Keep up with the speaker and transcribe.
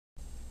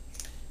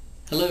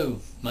Hello,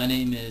 my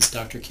name is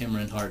Dr.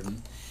 Kimeron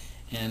Hardin,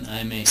 and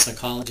I'm a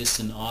psychologist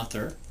and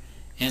author,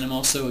 and I'm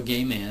also a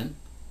gay man.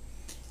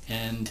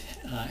 And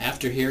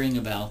after hearing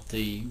about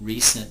the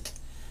recent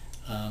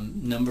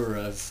number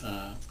of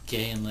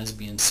gay and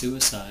lesbian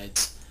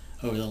suicides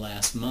over the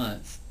last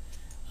month,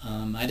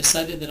 I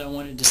decided that I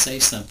wanted to say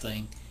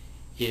something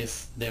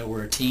if there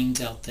were teens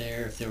out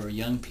there, if there were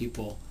young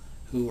people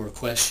who were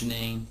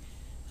questioning,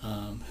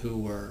 who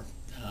were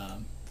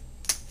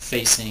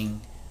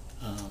facing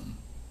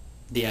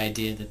the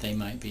idea that they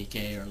might be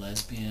gay or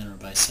lesbian or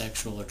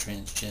bisexual or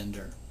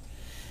transgender.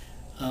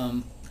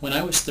 When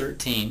I was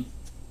 13,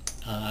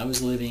 I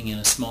was living in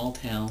a small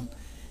town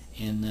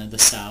in the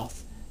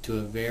South to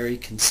a very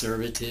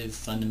conservative,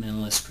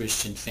 fundamentalist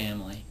Christian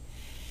family.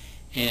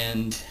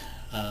 And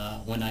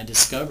when I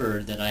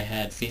discovered that I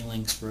had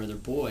feelings for other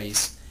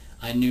boys,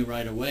 I knew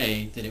right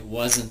away that it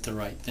wasn't the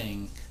right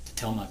thing to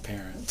tell my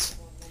parents.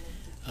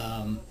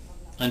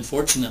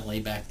 Unfortunately,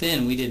 back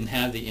then we didn't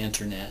have the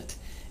internet,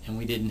 and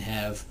we didn't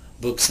have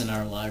books in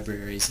our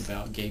libraries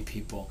about gay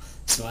people,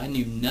 so I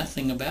knew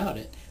nothing about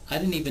it. I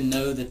didn't even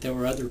know that there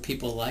were other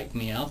people like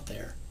me out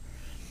there.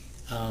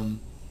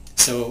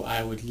 So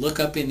I would look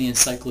up in the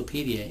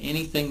encyclopedia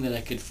anything that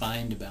I could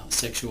find about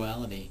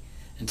sexuality,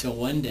 until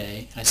one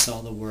day I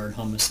saw the word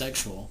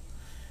homosexual,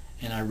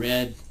 and I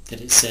read that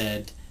it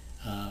said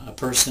a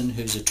person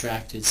who's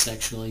attracted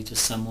sexually to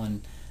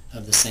someone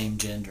of the same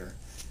gender.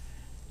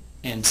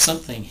 And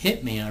something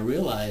hit me. I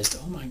realized,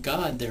 oh my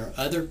God, there are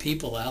other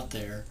people out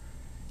there.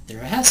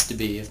 There has to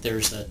be, if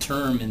there's a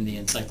term in the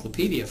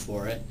encyclopedia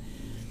for it.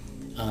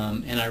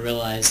 And I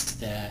realized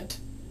that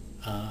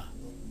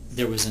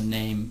there was a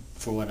name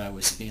for what I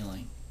was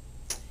feeling.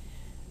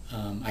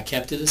 I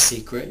kept it a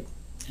secret,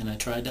 and I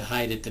tried to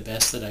hide it the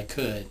best that I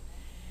could.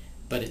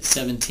 But at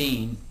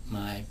 17,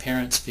 my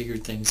parents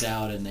figured things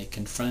out, and they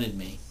confronted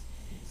me.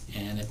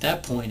 And at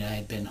that point, I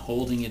had been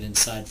holding it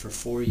inside for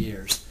 4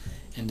 years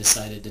and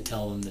decided to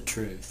tell them the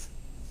truth.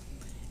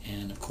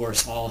 And of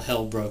course, all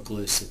hell broke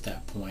loose at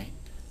that point,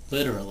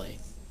 literally.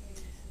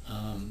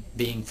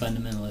 Being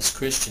fundamentalist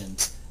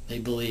Christians, they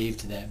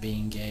believed that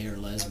being gay or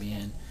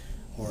lesbian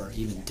or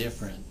even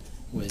different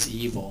was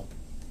evil,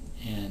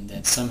 and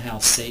that somehow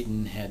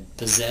Satan had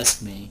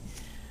possessed me.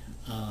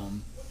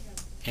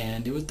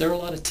 And there were a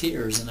lot of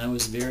tears, and I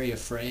was very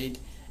afraid,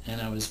 and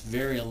I was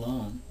very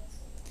alone.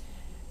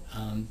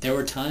 There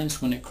were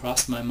times when it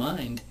crossed my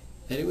mind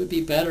that it would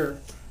be better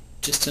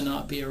just to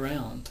not be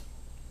around.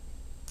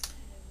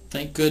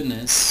 Thank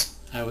goodness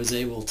I was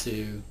able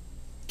to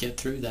get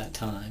through that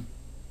time.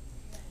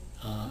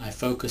 I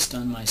focused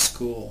on my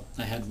school.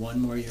 I had one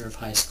more year of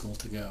high school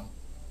to go.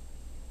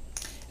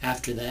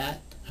 After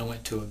that, I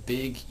went to a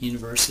big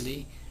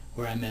university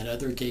where I met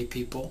other gay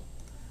people.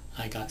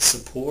 I got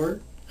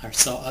support. I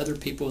saw other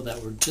people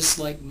that were just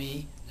like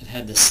me, that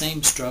had the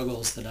same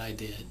struggles that I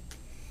did.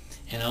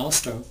 And I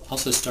also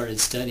started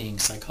studying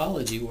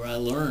psychology, where I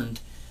learned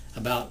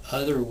about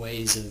other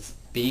ways of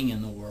being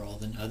in the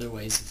world and other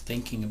ways of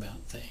thinking about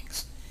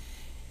things.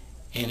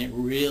 And it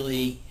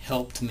really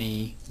helped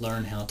me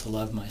learn how to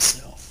love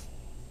myself.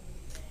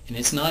 And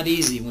it's not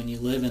easy when you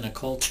live in a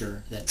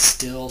culture that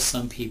still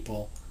some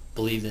people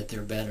believe that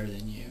they're better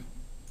than you.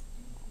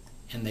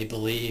 And they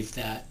believe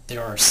that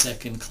there are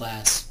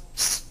second-class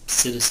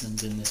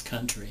citizens in this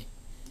country.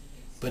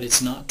 But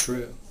it's not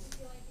true.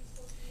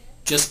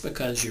 Just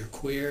because you're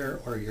queer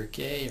or you're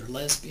gay or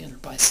lesbian or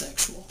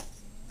bisexual,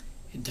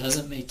 it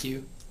doesn't make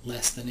you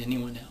less than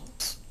anyone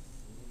else.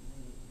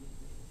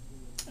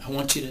 I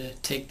want you to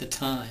take the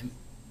time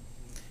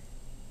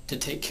to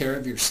take care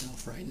of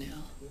yourself right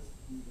now.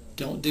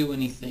 Don't do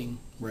anything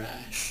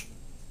rash.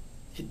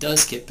 It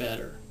does get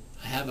better.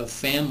 I have a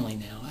family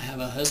now. I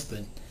have a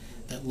husband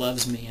that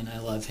loves me, and I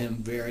love him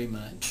very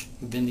much.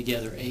 We've been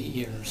together 8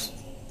 years.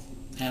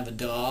 I have a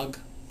dog.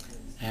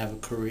 I have a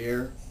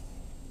career.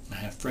 I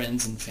have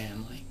friends and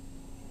family.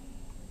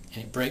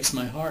 And it breaks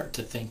my heart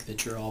to think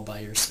that you're all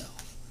by yourself.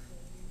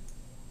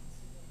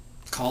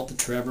 Call the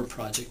Trevor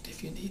Project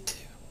if you need to.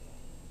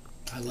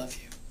 I love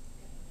you.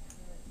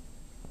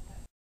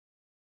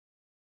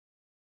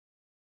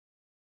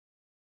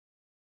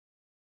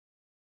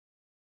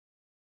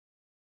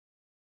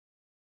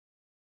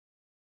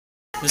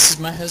 This is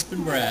my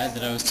husband Brad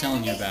that I was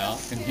telling you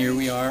about, and here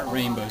we are at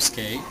Rainbow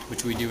Skate,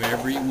 which we do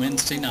every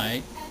Wednesday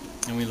night,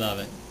 and we love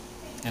it.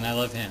 And I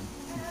love him.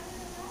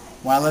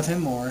 Well, I love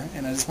him more,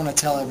 and I just want to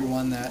tell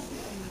everyone that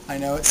I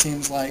know it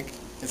seems like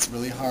it's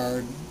really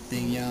hard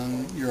being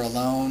young. You're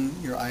alone,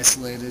 you're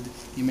isolated,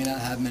 you may not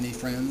have many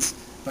friends,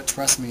 but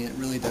trust me, it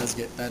really does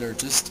get better.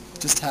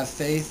 Just have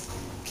faith,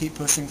 keep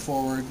pushing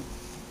forward,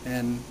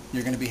 and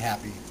you're going to be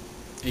happy.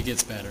 It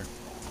gets better.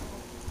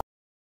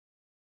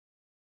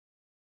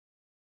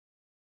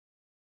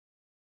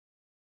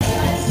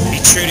 Be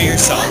true to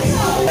yourself.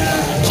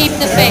 Keep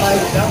the faith.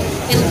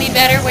 It'll be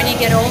better when you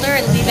get older.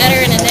 It'll be better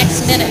in the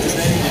next minute.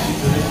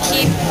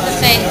 Keep the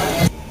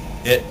faith.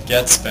 It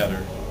gets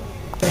better.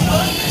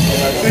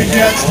 It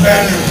gets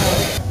better.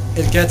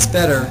 It gets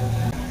better.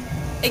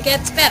 It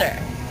gets better.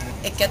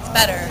 It gets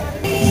better.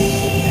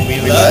 We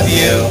love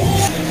you.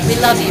 We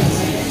love you.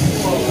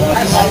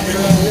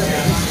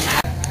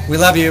 We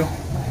love you.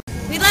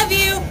 We love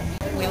you.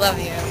 We love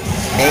you.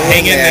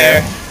 Hang in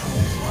there.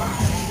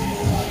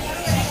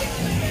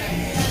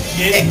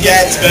 It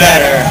gets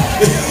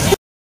better.